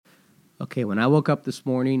Okay, when I woke up this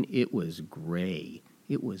morning, it was gray.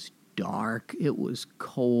 It was dark. It was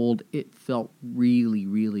cold. It felt really,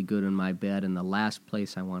 really good in my bed, and the last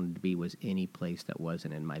place I wanted to be was any place that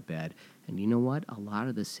wasn't in my bed. And you know what? A lot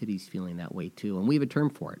of the city's feeling that way too, and we have a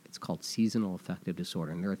term for it. It's called seasonal affective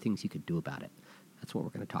disorder, and there are things you could do about it. That's what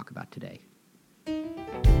we're going to talk about today.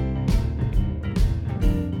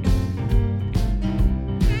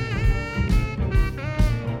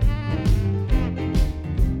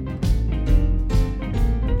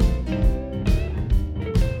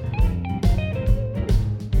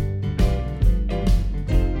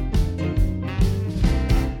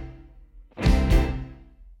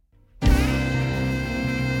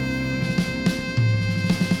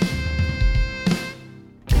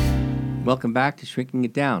 Welcome back to Shrinking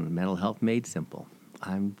It Down, Mental Health Made Simple.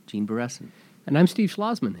 I'm Gene Beresin. And I'm Steve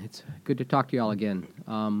Schlossman. It's good to talk to you all again.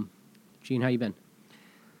 Gene, how you been?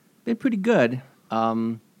 Been pretty good.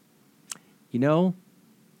 I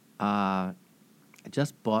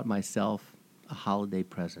just bought myself a holiday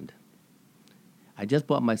present. I just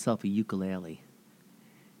bought myself a ukulele.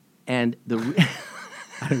 And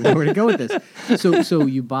I don't know where to go with this. So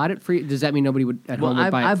you bought it for you? Does that mean nobody would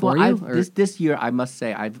buy it for you? This year, I must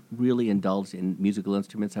say, I've really indulged in musical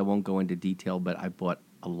instruments. I won't go into detail, but I bought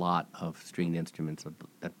a lot of stringed instruments,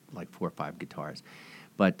 like 4 or 5 guitars.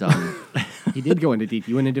 But you did go into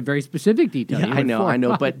detail. You went into very specific detail. Yeah, I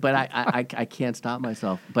know. But I can't stop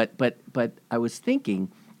myself. But I was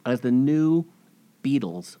thinking, as the new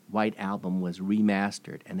Beatles White Album was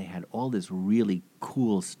remastered, and they had all this really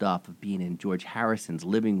cool stuff of being in George Harrison's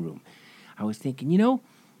living room, I was thinking,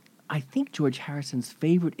 I think George Harrison's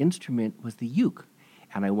favorite instrument was the uke.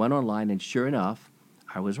 And I went online, and sure enough,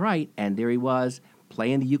 I was right. And there he was,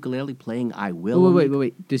 playing the ukulele, playing I Will.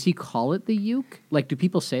 Wait. Does he call it the uke? Like, do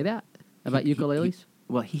people say that about ukuleles?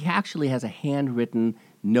 He actually has a handwritten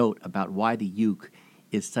note about why the uke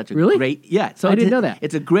is such a really? great... Yeah. So I didn't know that.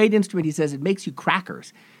 It's a great instrument. He says it makes you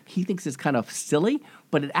crackers. He thinks it's kind of silly,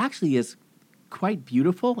 but it actually is quite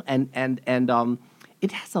beautiful, and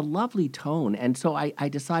it has a lovely tone. And so I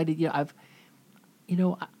decided, I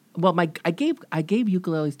gave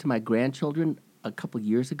ukuleles to my grandchildren a couple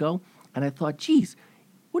years ago, and I thought, geez,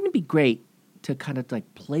 wouldn't it be great to kind of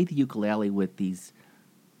like play the ukulele with these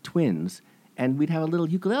twins, and we'd have a little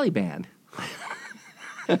ukulele band.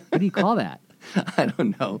 What do you call that? I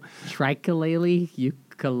don't know. Trikulele,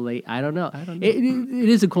 ukulele. I don't know. It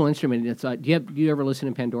is a cool instrument. It's, do you ever listen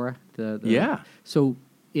to Pandora? Yeah. So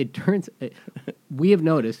it turns. We have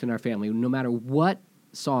noticed in our family, no matter what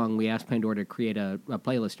song we ask Pandora to create a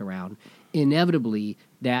playlist around, inevitably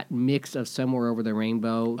that mix of Somewhere Over the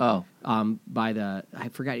Rainbow by I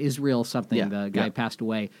forgot, Israel something, the guy passed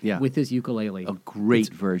away, with his ukulele. A great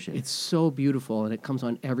version. It's so beautiful, and it comes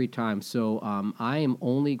on every time. So I am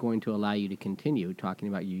only going to allow you to continue talking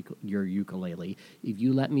about your ukulele if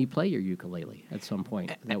you let me play your ukulele at some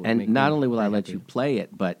point. And not only will I let you play it,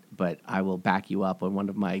 but I will back you up on one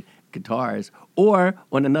of my guitars or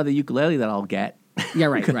on another ukulele that I'll get. Yeah,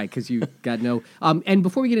 right, because you got no. And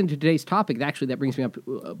before we get into today's topic, actually, that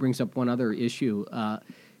brings up one other issue.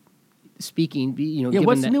 Speaking,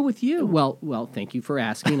 what's new with you? Well, thank you for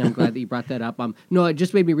asking. I'm glad that you brought that up. No, it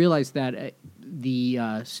just made me realize that the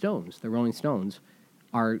Rolling Stones,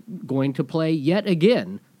 are going to play yet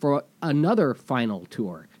again for another final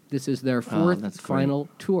tour. This is their fourth final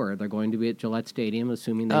tour. They're going to be at Gillette Stadium,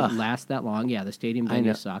 assuming they last that long. Yeah, the stadium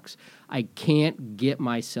venue sucks. I can't get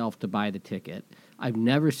myself to buy the ticket. I've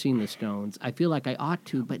never seen the Stones. I feel like I ought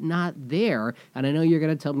to, but not there. And I know you're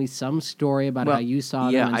going to tell me some story about how you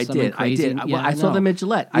saw them. I did. Yeah, I saw them at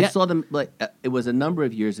Gillette. I saw them, it was a number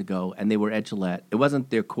of years ago, and they were at Gillette. It wasn't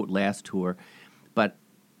their, quote, last tour, but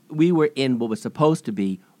we were in what was supposed to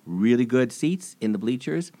be really good seats in the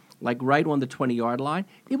bleachers, like right on the 20-yard line.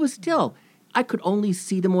 It was still, I could only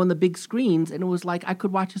see them on the big screens, and it was like I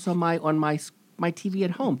could watch this on my TV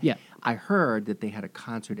at home. Yeah. I heard that they had a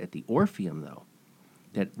concert at the Orpheum, though.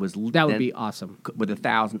 That would be awesome with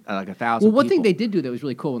 1,000 Well, people. one thing they did do that was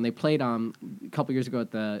really cool when they played a couple years ago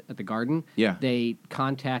at the Garden. Yeah, they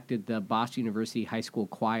contacted the Boston University High School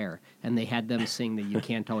Choir, and they had them sing the "You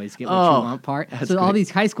Can't Always Get What You Want" part. So all these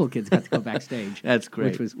high school kids got to go backstage. That's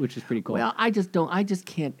great, which is pretty cool. Well, I just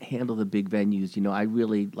can't handle the big venues. I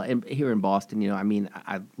really here in Boston.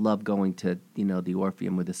 I love going to the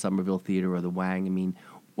Orpheum or the Somerville Theater or the Wang.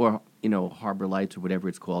 Or Harbor Lights or whatever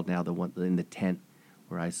it's called now. The one in the tent,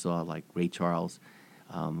 where I saw like Ray Charles,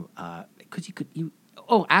 because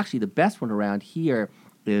actually the best one around here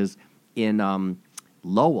is in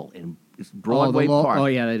Lowell, in it's Broadway Park. Oh,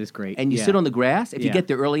 yeah, that is great. And you sit on the grass. If you Yeah. get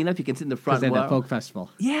there early enough, you can sit in the front. Because they have that folk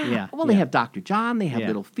festival. Yeah. Well, they have Dr. John. They have Yeah.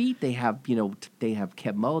 Little Feat. They have, they have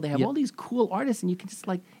Keb Mo. They have Yeah. all these cool artists, and you can just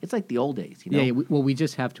it's like the old days, you know? Yeah, we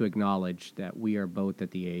just have to acknowledge that we are both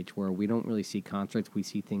at the age where we don't really see concerts. We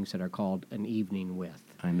see things that are called an evening with.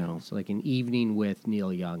 I know. So like an evening with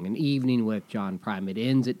Neil Young, an evening with John Prine. It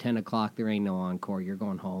ends at 10 o'clock. There ain't no encore. You're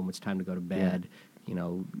going home. It's time to go to bed.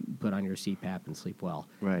 Put on your CPAP and sleep well.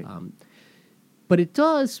 Right. But it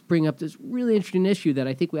does bring up this really interesting issue that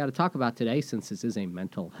I think we ought to talk about today, since this is a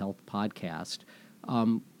mental health podcast.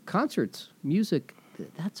 Concerts, music,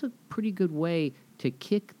 that's a pretty good way to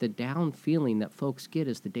kick the down feeling that folks get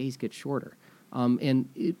as the days get shorter.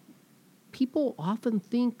 People often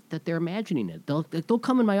think that they're imagining it. They'll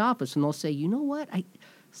come in my office and they'll say, you know what?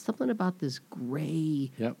 Something about this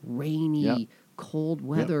gray, rainy, cold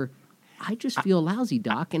weather. I just feel lousy,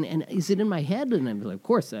 Doc. And is it in my head? And I'm like, of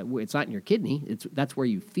course, it's not in your kidney. That's where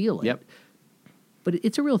you feel it. Yep. But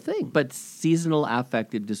it's a real thing. But seasonal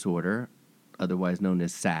affective disorder, otherwise known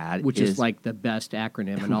as SAD, which is like the best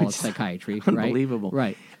acronym in all of psychiatry, right? Unbelievable.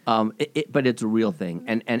 Right. But it's a real thing.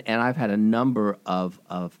 And I've had a number of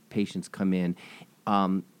patients come in.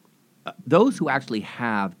 Those who actually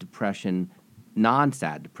have depression,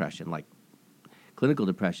 non-SAD depression, like clinical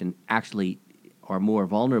depression, actually are more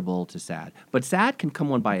vulnerable to SAD. But SAD can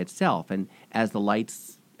come on by itself, and as the light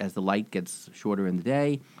gets shorter in the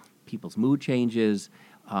day, people's mood changes,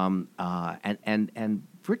 and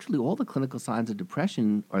virtually all the clinical signs of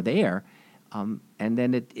depression are there. And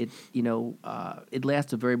then it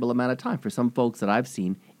lasts a variable amount of time. For some folks that I've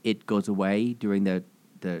seen, it goes away during the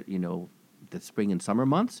spring and summer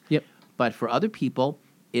months. Yep. But for other people,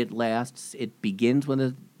 it begins when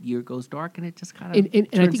the year goes dark, and it just kind of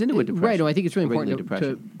turns into a depression. Right. No, I think it's really regular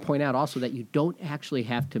important to point out also that you don't actually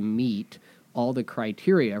have to meet all the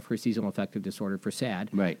criteria for seasonal affective disorder for SAD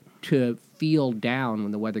to feel down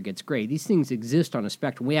when the weather gets gray. These things exist on a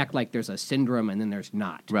spectrum. We act like there's a syndrome and then there's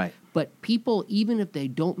not. Right. But people, even if they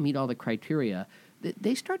don't meet all the criteria,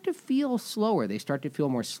 they start to feel slower. They start to feel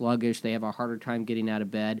more sluggish. They have a harder time getting out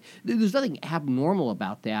of bed. There's nothing abnormal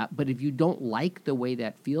about that. But if you don't like the way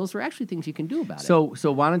that feels, there are actually things you can do about it.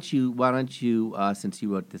 So why don't you since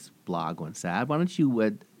you wrote this blog on SAD, why don't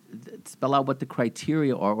you spell out what the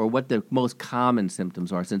criteria are or what the most common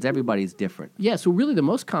symptoms are, since everybody's different? Yeah, so really the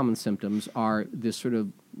most common symptoms are this sort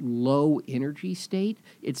of low energy state.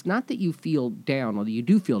 It's not that you feel down, although you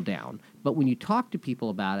do feel down, but when you talk to people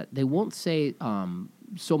about it, they won't say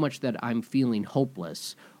so much that I'm feeling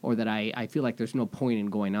hopeless or that I feel like there's no point in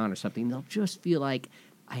going on or something. They'll just feel like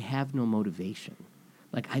I have no motivation.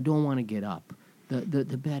 Like I don't want to get up.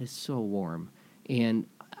 The bed is so warm. And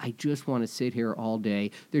I just want to sit here all day.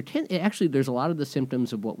 There's a lot of the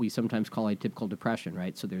symptoms of what we sometimes call atypical depression,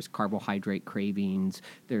 right? So there's carbohydrate cravings.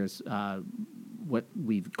 There's what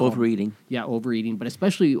we've called overeating. Yeah, overeating, but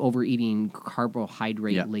especially overeating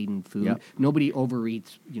carbohydrate-laden food. Yep. Nobody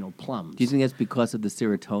overeats, plums. Do you think that's because of the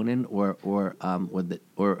serotonin, or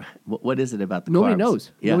what is it about the Nobody carbs?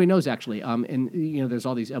 knows. Yeah. Nobody knows actually. There's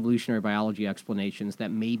all these evolutionary biology explanations that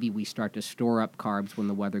maybe we start to store up carbs when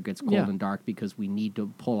the weather gets cold and dark because we need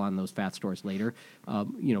to pull on those fat stores later.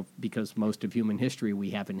 Because most of human history we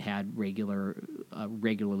haven't had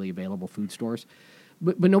regularly available food stores.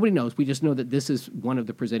 But nobody knows. We just know that this is one of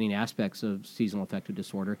the presenting aspects of seasonal affective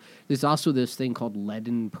disorder. There's also this thing called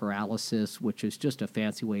leaden paralysis, which is just a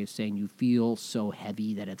fancy way of saying you feel so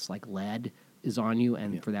heavy that it's like lead is on you,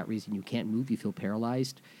 and for that reason you can't move, you feel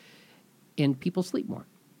paralyzed. And people sleep more.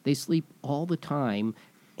 They sleep all the time,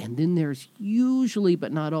 and then there's usually,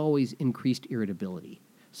 but not always, increased irritability.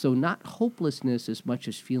 So not hopelessness as much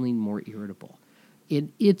as feeling more irritable.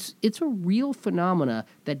 It's a real phenomena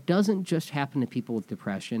that doesn't just happen to people with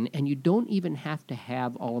depression, and you don't even have to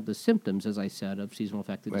have all of the symptoms, as I said, of seasonal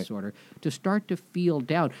affective disorder to start to feel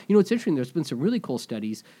down. It's interesting. There's been some really cool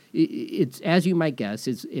studies. It's as you might guess,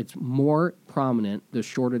 it's more prominent the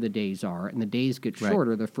shorter the days are, and the days get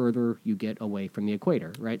shorter the further you get away from the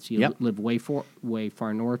equator, right? So you live way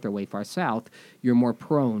far north or way far south, you're more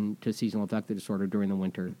prone to seasonal affective disorder during the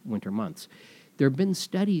winter months. There have been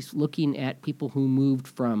studies looking at people who moved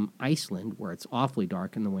from Iceland, where it's awfully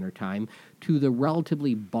dark in the wintertime, to the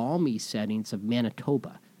relatively balmy settings of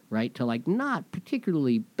Manitoba, right? To not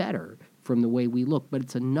particularly better from the way we look, but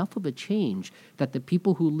it's enough of a change that the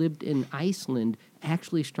people who lived in Iceland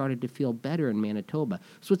actually started to feel better in Manitoba.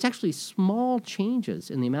 So it's actually small changes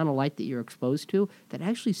in the amount of light that you're exposed to that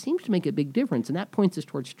actually seems to make a big difference, and that points us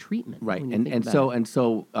towards treatment. Right,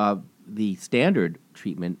 so the standard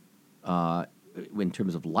treatment in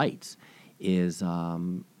terms of lights is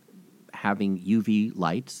having UV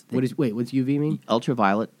lights. What's UV mean?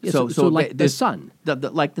 Ultraviolet. Yeah, so like the sun.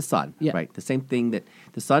 Like the sun, Yeah. right? The same thing that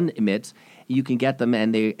the sun emits. You can get them,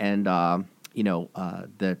 and the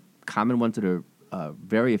common ones that are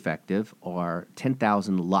very effective are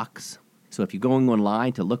 10,000 lux. So if you're going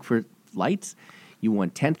online to look for lights, you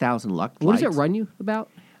want 10,000 lux. What lights. does it run you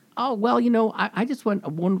about? Oh, well, I just went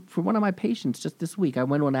for one of my patients just this week. I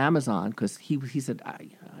went on Amazon because he said, I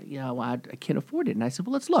can't afford it. And I said,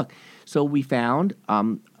 well, let's look. So we found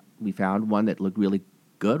one that looked really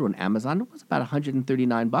good on Amazon. It was about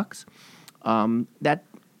 $139. That's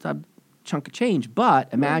a chunk of change. But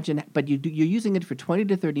imagine, you're using it for 20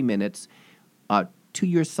 to 30 minutes to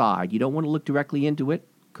your side. You don't want to look directly into it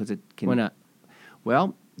because it can. Why not?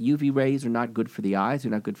 Well, UV rays are not good for the eyes.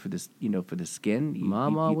 They're not good for this, for the skin.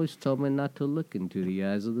 Mom always told me not to look into the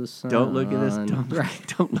eyes of the sun. Don't look into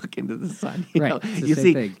Don't look into the sun. Right. It's the You same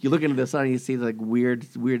see, thing. you look into the sun and you see like weird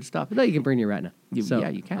stuff. No, you can burn your retina. Yeah,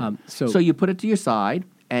 you can. So you put it to your side,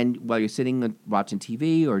 and while you're sitting and watching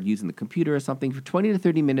TV or using the computer or something for 20 to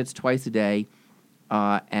 30 minutes twice a day,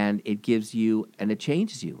 and it gives you, and it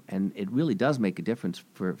changes you, and it really does make a difference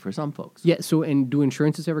for some folks. yeah. So, and do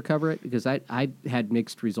insurances ever cover it? Because I had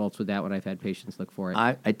mixed results with that when I've had patients look for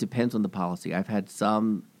it. It depends on the policy. I've had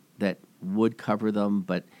some that would cover them,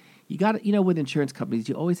 but you got to, with insurance companies,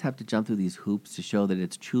 you always have to jump through these hoops to show that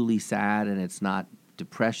it's truly sad and it's not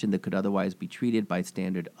depression that could otherwise be treated by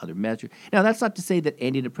standard other measures. Now, that's not to say that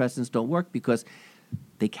antidepressants don't work, because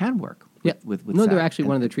they can work. Yeah. With no, they're SAD. actually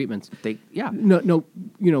one of the treatments.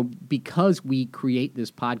 No, because we create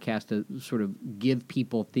this podcast to sort of give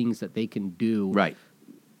people things that they can do right.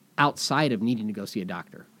 outside of needing to go see a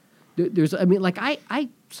doctor. I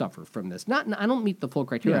suffer from this. I don't meet the full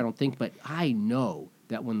criteria, Yeah. I don't think, but I know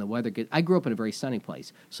that when the weather gets... I grew up in a very sunny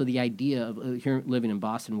place, so the idea of here living in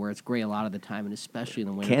Boston, where it's gray a lot of the time, and especially in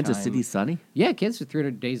the winter Kansas time... City sunny? Yeah, Kansas is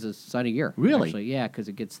 300 days of sun a year. Really? Actually, yeah, because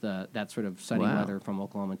it gets that sort of sunny Wow. weather from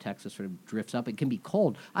Oklahoma and Texas sort of drifts up. It can be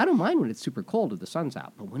cold. I don't mind when it's super cold if the sun's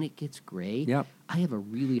out, but when it gets gray, Yep. I have a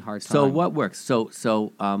really hard time. So what works? So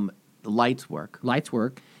the lights work. Lights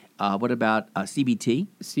work. What about CBT?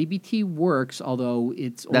 CBT works, although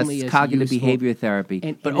it's That's only as cognitive useful- behavior therapy,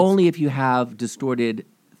 and but it's- only if you have distorted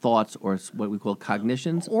thoughts or what we call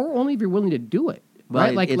cognitions. or only if you're willing to do it.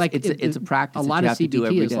 Well, Right? it's a practice A that lot you of have to do CBT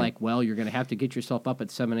every is day. like, well, you're going to have to get yourself up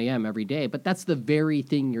at 7 a.m. every day, but that's the very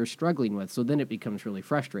thing you're struggling with. So then it becomes really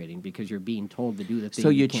frustrating because you're being told to do the thing. So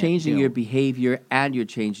you you're can't changing do. your behavior and you're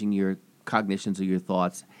changing your cognitions or your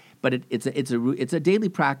thoughts, but it's a daily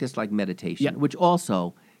practice like meditation, Yeah. which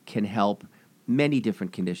also can help many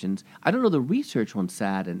different conditions. I don't know the research on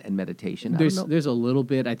SAD and meditation. There's a little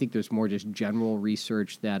bit. I think there's more just general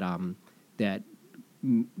research that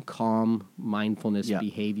calm mindfulness Yeah.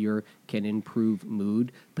 behavior can improve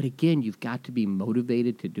mood. But again, you've got to be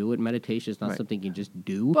motivated to do it. Meditation is not Right. something you can just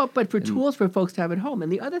do. But for tools for folks to have at home,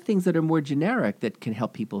 and the other things that are more generic that can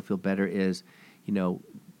help people feel better is,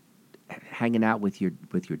 hanging out with your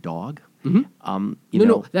dog.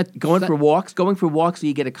 Mm-hmm. Going for walks so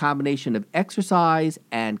you get a combination of exercise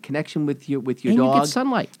and connection with your and dog. you get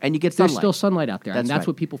sunlight. And you get There's sunlight. still sunlight out there, and That's that's right.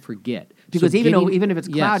 what people forget. Because So even if it's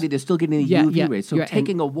yes. cloudy, they're still getting the Yeah, UV yeah, rays. So yeah, and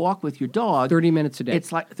taking a walk with your dog, 30 minutes a day.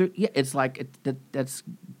 it's like that's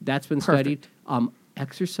That's been Perfect. studied.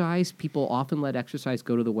 Exercise, people often let exercise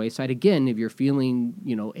go to the wayside. Again, if you're feeling,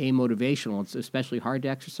 amotivational, it's especially hard to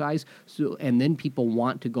exercise. So, and then people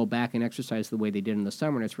want to go back and exercise the way they did in the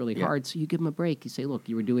summer, and it's really Yeah. hard. So you give them a break. You say, look,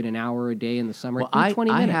 you were doing an hour a day in the summer. Well, do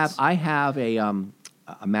 20 minutes. I have a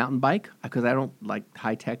mountain bike because I don't like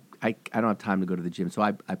high tech. I don't have time to go to the gym, so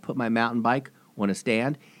I put my mountain bike on a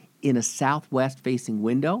stand in a southwest facing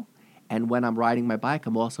window, and when I'm riding my bike,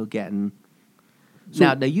 I'm also getting.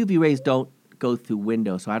 Now the UV rays don't go through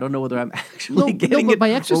windows, so I don't know whether I'm actually getting but it. by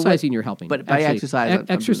or what- exercising, you're helping. But by Actually, exercise, I'm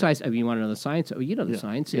doing exercise. I mean, you want to know the science? Oh, you know the Yeah.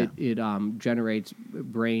 science. Yeah. It generates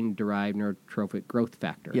brain-derived neurotrophic growth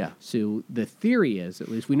factor. Yeah. So the theory is, at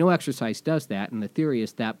least we know exercise does that, and the theory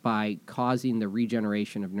is that by causing the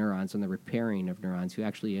regeneration of neurons and the repairing of neurons, you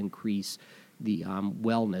actually increase the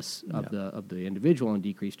wellness of the individual and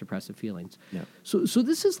decrease depressive feelings. Yeah. So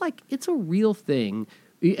this is it's a real thing.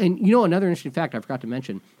 And another interesting fact I forgot to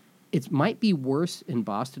mention. It might be worse in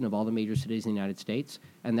Boston of all the major cities in the United States,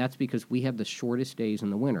 and that's because we have the shortest days in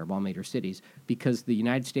the winter of all major cities. Because the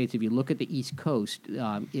United States, if you look at the East Coast,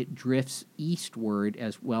 it drifts eastward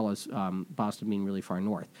as well as Boston being really far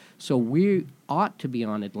north. So we ought to be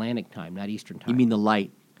on Atlantic time, not Eastern time. You mean the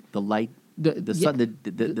light, the sun,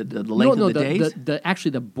 the length of the days?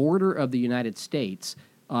 Actually, the border of the United States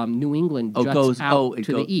New England Oh, juts goes out oh it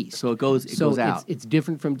to goes the east. so it goes So out. it's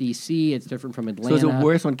different from D.C. It's different from Atlanta. So is it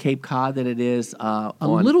worse on Cape Cod than it is A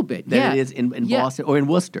little bit, than yeah. it is in Yeah. Boston or in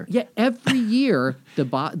Worcester? Yeah, every year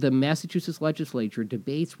the Massachusetts legislature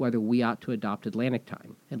debates whether we ought to adopt Atlantic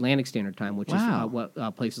Standard Time, which Wow. is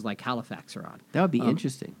what places like Halifax are on. That would be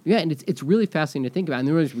interesting. Yeah, and it's really fascinating to think about. And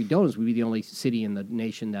the reason we don't is we'd be the only city in the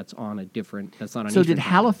nation that's on on So Eastern did time.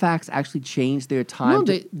 Halifax actually change their time? No,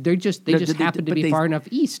 to- they just No, happen to but be they- far enough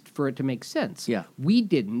east for it to make sense. Yeah. We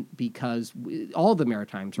didn't because all the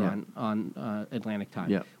Maritimes are Yeah. on Atlantic time.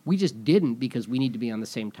 Yeah. We just didn't because we need to be on the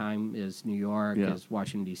same time as New York, Yeah. as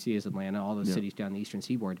Washington D.C., as Atlanta, all those Yeah. cities down the eastern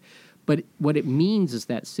seaboard. But what it means is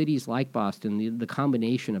that cities like Boston, the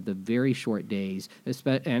combination of the very short days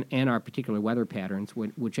and our particular weather patterns,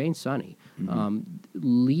 which ain't sunny, Mm-hmm.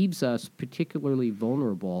 leaves us particularly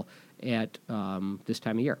vulnerable at this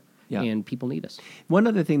time of year. Yeah. And people need us. One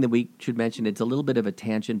other thing that we should mention, it's a little bit of a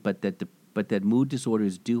tangent, but that mood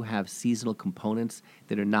disorders do have seasonal components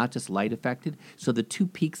that are not just light affected. So the two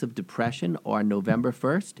peaks of depression are November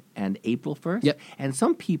 1st and April 1st. Yep. And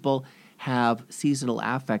some people have seasonal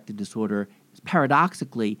affective disorder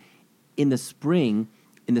paradoxically in the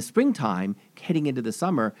springtime heading into the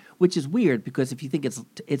summer, which is weird because if you think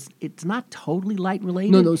it's not totally light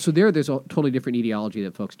related. No. So there's a totally different etiology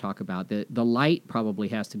that folks talk about. The light probably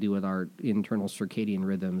has to do with our internal circadian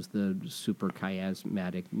rhythms, the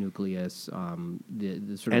suprachiasmatic nucleus,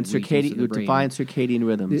 the sort And of regions of the brain, define circadian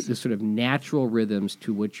rhythms. the sort of natural rhythms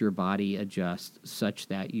to which your body adjusts, such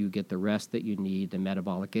that you get the rest that you need, the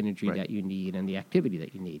metabolic energy Right. that you need, and the activity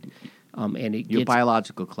that you need. And it Your gets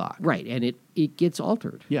biological clock. right, and it gets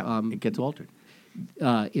altered. It gets altered.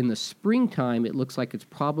 In the springtime, it looks like it's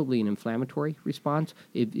probably an inflammatory response.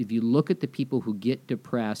 If you look at the people who get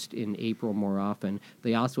depressed in April more often,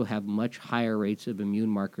 they also have much higher rates of immune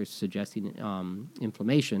markers suggesting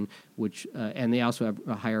inflammation, and they also have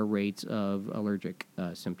higher rates of allergic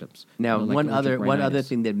symptoms. Now, like one allergic other rhinitis.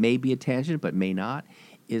 thing that may be a tangent but may not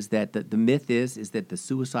is that the myth is that the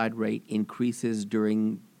suicide rate increases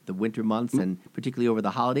during the winter months and particularly over the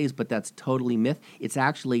holidays, but that's totally myth. It's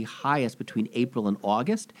actually highest between April and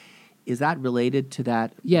August. Is that related to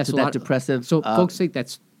that? Yes, to a that lot- depressive. So folks think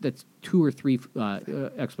that's two or three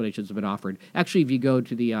explanations have been offered. Actually, if you go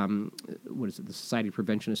to the what is it, the Society of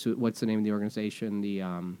Prevention of what's the name of the organization? The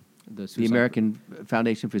the Suicide American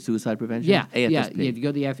Foundation for Suicide Prevention. Yeah, AFSP. yeah. If you go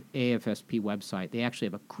to the AFSP website, they actually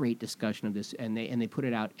have a great discussion of this, and they put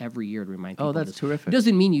it out every year to remind people. Oh, of that's this. terrific. It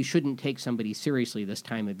doesn't mean you shouldn't take somebody seriously this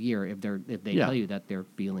time of year if they Yeah. tell you that they're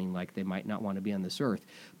feeling like they might not want to be on this earth.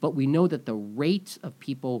 But we know that the rates of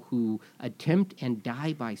people who attempt and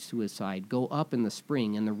die by suicide go up in the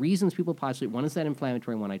spring, and the reasons people postulate, one is that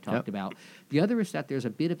inflammatory one I talked Yep. about. The other is that there's a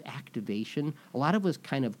bit of activation. A lot of us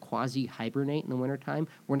kind of quasi-hibernate in the wintertime.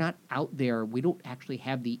 We're not out there. We don't actually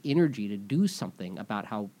have the energy to do something about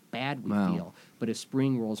how bad we Wow. feel. But as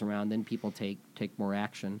spring rolls around, then people take more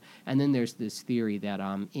action. And then there's this theory that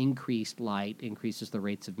increased light increases the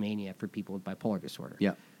rates of mania for people with bipolar disorder.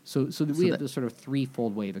 Yeah. So we have this sort of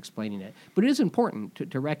threefold way of explaining it. But it is important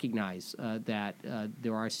to recognize that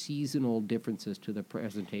there are seasonal differences to the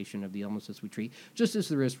presentation of the illnesses we treat, just as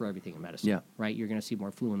there is for everything in medicine. Yeah. Right? You're going to see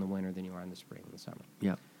more flu in the winter than you are in the spring and the summer.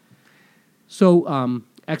 Yeah. So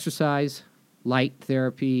exercise, light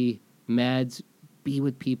therapy, meds, be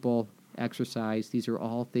with people, exercise. These are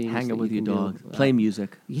all things. Hang that out with you your can dog. do. Play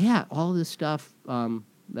music. Yeah, all this stuff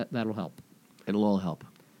that'll help. It'll all help.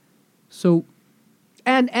 So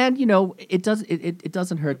And you know, it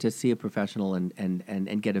doesn't hurt to see a professional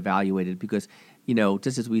and get evaluated because, you know,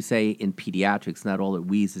 just as we say in pediatrics, not all that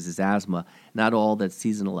wheezes is asthma, not all that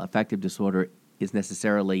seasonal affective disorder is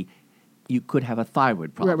necessarily, you could have a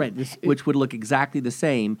thyroid problem, Right. which would look exactly the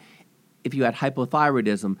same if you had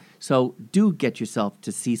hypothyroidism. So do get yourself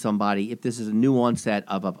to see somebody. If this is a new onset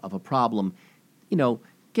of a problem, you know,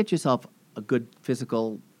 get yourself a good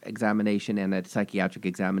physical examination and a psychiatric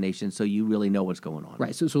examination so you really know what's going on.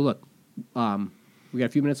 Right. So look, we got a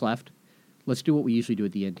few minutes left. Let's do what we usually do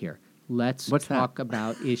at the end here. Let's What's that? talk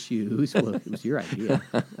about issues. Well, it was your idea.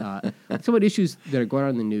 Some of the issues that are going on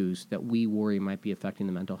in the news that we worry might be affecting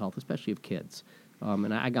the mental health, especially of kids.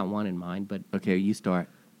 And I got one in mind, but Okay, you start.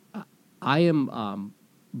 I am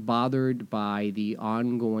bothered by the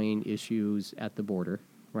ongoing issues at the border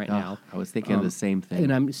right now. I was thinking of the same thing.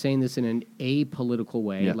 And I'm saying this in an apolitical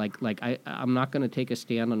way. Yeah. Like I'm not going to take a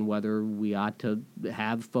stand on whether we ought to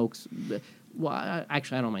have folks. Well,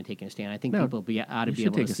 actually, I don't mind taking a stand. I think No, people ought to you be should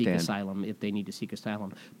able to take a seek stand. asylum if they need to seek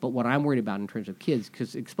asylum. But what I'm worried about in terms of kids,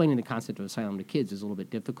 because explaining the concept of asylum to kids is a little bit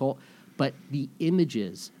difficult, but the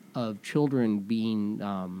images of children being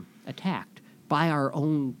attacked by our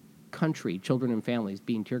own country, children and families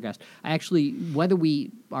being tear gassed. I actually, whether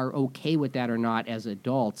we are okay with that or not as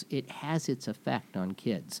adults, it has its effect on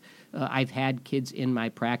kids. I've had kids in my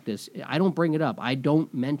practice. I don't bring it up. I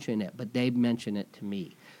don't mention it, but they mention it to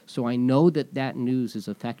me. So I know that news is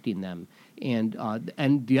affecting them. And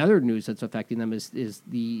the other news that's affecting them is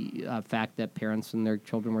the fact that parents and their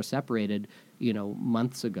children were separated,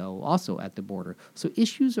 months ago, also at the border. So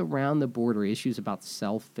issues around the border, issues about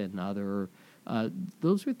self and other,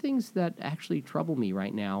 those are things that actually trouble me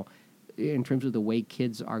right now in terms of the way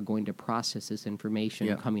kids are going to process this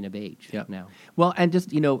information coming of age now. Well, and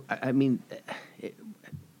just, I mean,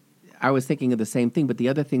 I was thinking of the same thing, but the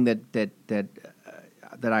other thing that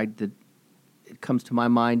comes to my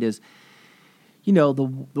mind is, the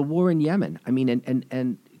war in Yemen. I mean,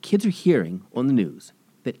 and kids are hearing on the news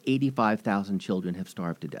that 85,000 children have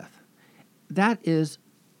starved to death. That is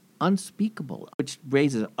unspeakable, which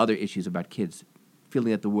raises other issues about kids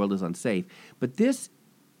feeling that the world is unsafe. But this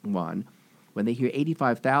one, when they hear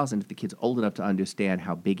 85,000, if the kid's old enough to understand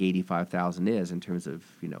how big 85,000 is in terms of,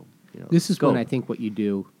 This is scope. when I think what you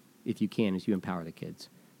do, if you can, is you empower the kids.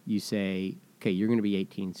 You say, okay, you're going to be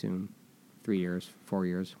 18 soon, 3 years, 4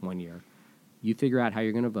 years, 1 year. You figure out how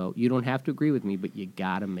you're going to vote. You don't have to agree with me, but you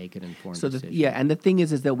got to make an informed decision. And the thing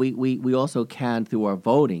is that we also can, through our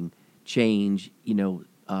voting, change,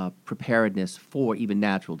 preparedness for even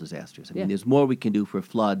natural disasters. I mean, there's more we can do for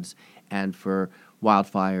floods and for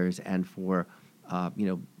wildfires and for,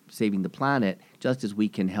 saving the planet, just as we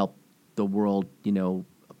can help the world,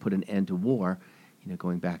 put an end to war,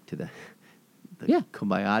 going back to the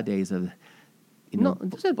Kumbaya days of, No, it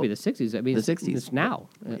doesn't have to be the 60s. I mean, the 60s. It's now.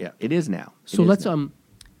 It is now. So let's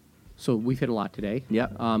So we've hit a lot today.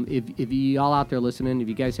 Yep. If you all out there listening, if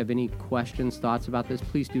you guys have any questions, thoughts about this,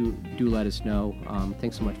 please do let us know.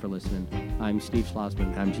 Thanks so much for listening. I'm Steve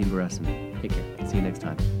Schlossman. I'm Gene Beresin. Take care. See you next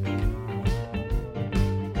time.